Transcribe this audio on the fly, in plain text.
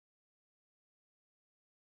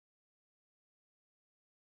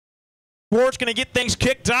Schwartz going to get things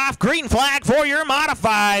kicked off. Green flag for your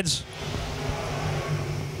modifieds.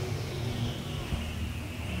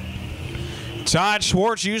 Todd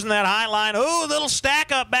Schwartz using that high line. Ooh, little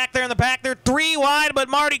stack up back there in the pack. They're 3 wide, but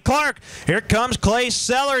Marty Clark. Here comes Clay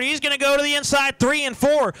Sellard. He's going to go to the inside 3 and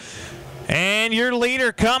 4. And your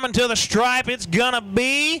leader coming to the stripe, it's going to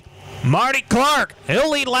be Marty Clark.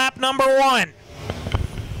 He'll lead lap number 1.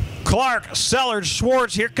 Clark, Sellard,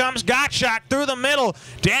 Schwartz. Here comes Gottschalk through the middle.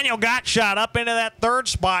 Daniel Gottschalk up into that 3rd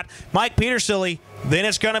spot. Mike Petersilly. Then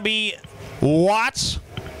it's going to be Watts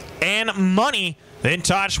and Money. Then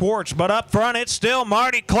Todd Schwartz. But up front, it's still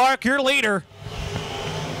Marty Clark, your leader.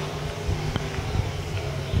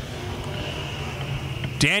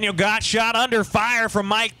 Daniel Gottschalk under fire from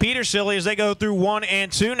Mike Petersilly as they go through 1 and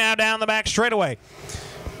 2. Now down the back straightaway.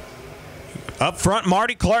 Up front,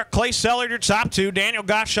 Marty Clark, Clay Sellard, your top 2. Daniel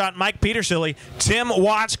Gottschalk, Mike Petersilly, Tim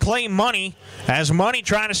Watts, Clay Money. As Money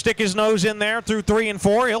trying to stick his nose in there through 3 and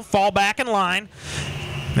 4. He'll fall back in line.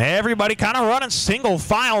 Everybody kind of running single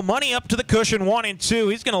file. Money up to the cushion 1 and 2.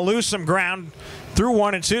 He's going to lose some ground through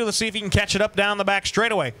 1 and 2. Let's see if he can catch it up down the back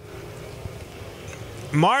straightaway.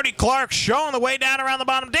 Marty Clark showing the way down around the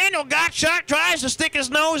bottom. Daniel Gottschalk tries to stick his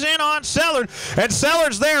nose in on Sellard, and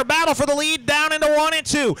Sellard's there. Battle for the lead down into 1 and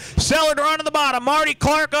 2. Sellard running the bottom. Marty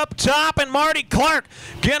Clark up top, and Marty Clark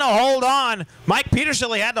gonna hold on. Mike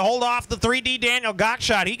Petersilly had to hold off the 3D Daniel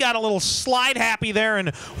Gottschalk. He got a little slide happy there in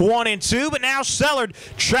 1 and 2, but now Sellard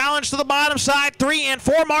challenged to the bottom side 3 and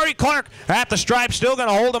 4. Marty Clark at the stripe, still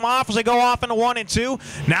gonna hold him off as they go off into 1 and 2.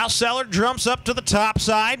 Now Sellard jumps up to the top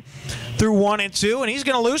side through 1 and 2, and he's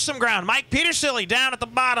going to lose some ground. Mike Petersilly down at the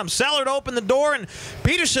bottom. Sellard opened the door, and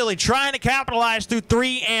Petersilly trying to capitalize through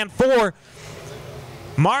 3 and 4.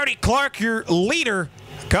 Marty Clark, your leader,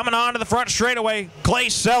 coming on to the front straightaway. Clay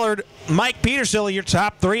Sellard, Mike Petersilly, your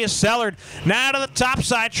top 3 is Sellard. Now to the top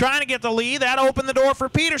side, trying to get the lead. That opened the door for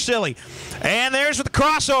Petersilly. And there's the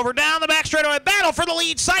crossover down the back straightaway. Battle for the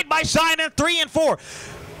lead, side by side, and 3 and 4.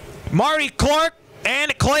 Marty Clark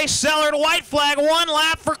and Clay Sellard, white flag, 1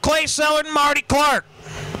 lap for Clay Sellard and Marty Clark.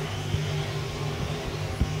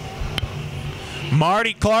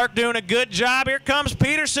 Marty Clark doing a good job. Here comes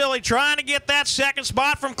Petersilly trying to get that 2nd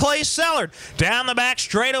spot from Clay Sellard. Down the back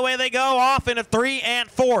straightaway they go off into 3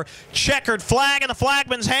 and 4. Checkered flag in the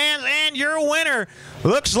flagman's hands, and your winner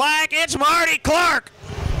looks like it's Marty Clark.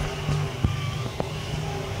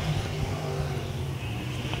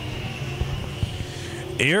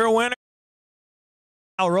 Your winner,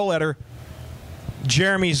 Roletter,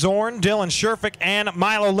 Jeremy Zorn, Dylan Sherfick, and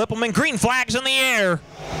Milo Lippelman. Green flags in the air.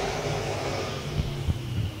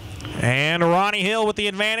 And Ronnie Hill with the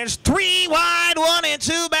advantage. 3 wide, 1 and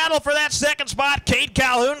 2. Battle for that 2nd spot. Cade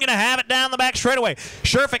Calhoun going to have it down the back straightaway.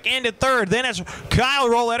 Sherfick into 3rd. Then it's Kyle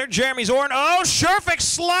Roletter, Jeremy Zorn. Oh, Sherfick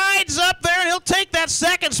slides up there, and he'll take that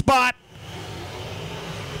 2nd spot.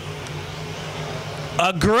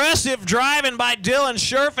 Aggressive driving by Dylan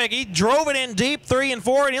Sherfick. He drove it in deep 3 and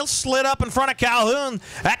 4, and he'll slid up in front of Calhoun.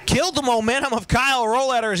 That killed the momentum of Kyle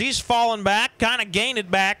Roletter as he's fallen back, kind of gained it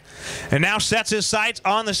back, and now sets his sights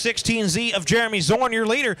on the 16Z of Jeremy Zorn, your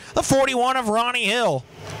leader, the 41 of Ronnie Hill.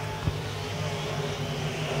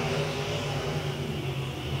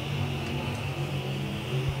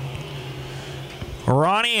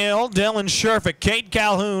 Ronnie Hill, Dylan Sherfick, Cade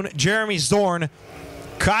Calhoun, Jeremy Zorn,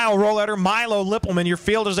 Kyle Roletter, Milo Lippelman, your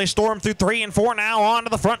field as they storm through 3 and 4. Now on to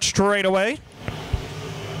the front straightaway.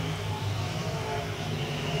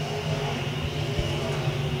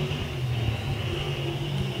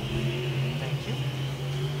 Thank you.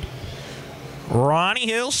 Ronnie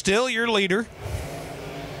Hill still your leader.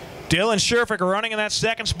 Dylan Sherfick running in that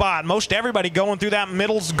 2nd spot. Most everybody going through that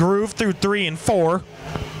middle groove through 3 and 4.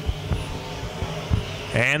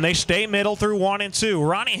 And they stay middle through 1 and 2.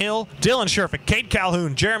 Ronnie Hill, Dylan Sherfick, Cade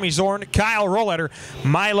Calhoun, Jeremy Zorn, Kyle Roletter,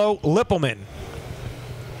 Milo Lippelman.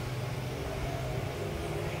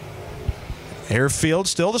 Airfield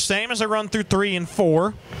still the same as they run through 3 and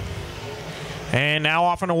 4. And now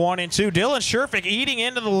off into 1 and 2. Dylan Sherfick eating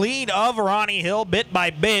into the lead of Ronnie Hill bit by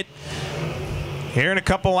bit. Here in a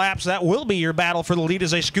couple laps, that will be your battle for the lead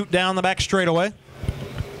as they scoot down the back straightaway.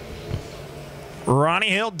 Ronnie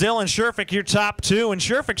Hill, Dylan Sherfick, your top 2, and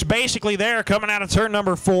Sherfick's basically there coming out of turn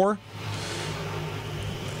number 4.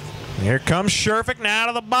 Here comes Sherfick now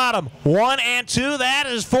to the bottom. 1 and 2, that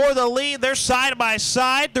is for the lead. They're side by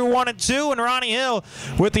side through 1 and 2, and Ronnie Hill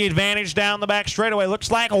with the advantage down the back straightaway. Looks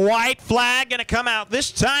like a white flag going to come out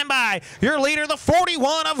this time by your leader, the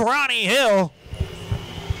 41 of Ronnie Hill.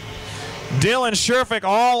 Dylan Sherfick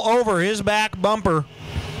all over his back bumper.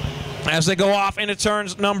 as they go off into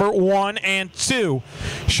turns number 1 and 2.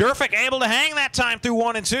 Sherfick able to hang that time through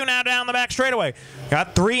 1 and 2, now down the back straightaway.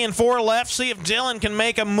 Got 3 and 4 left. See if Dylan can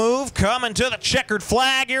make a move. Coming to the checkered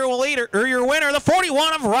flag, your leader, or your winner, the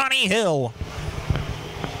 41 of Ronnie Hill.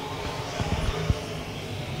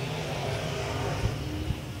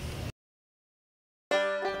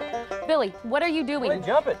 Billy, what are you doing?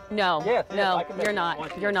 Jump it. No, yes, no, you're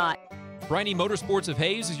not. You're not. Briney Motorsports of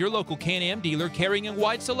Hayes is your local Can-Am dealer carrying a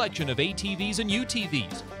wide selection of ATVs and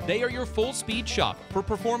UTVs. They are your full-speed shop for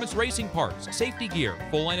performance racing parts, safety gear,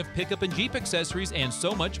 full line of pickup and Jeep accessories, and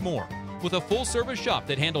so much more. With a full-service shop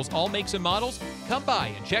that handles all makes and models, come by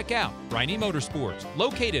and check out Briney Motorsports,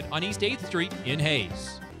 located on East 8th Street in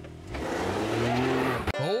Hayes.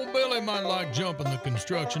 Old Billy might like jumping the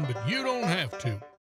construction, but you don't have to.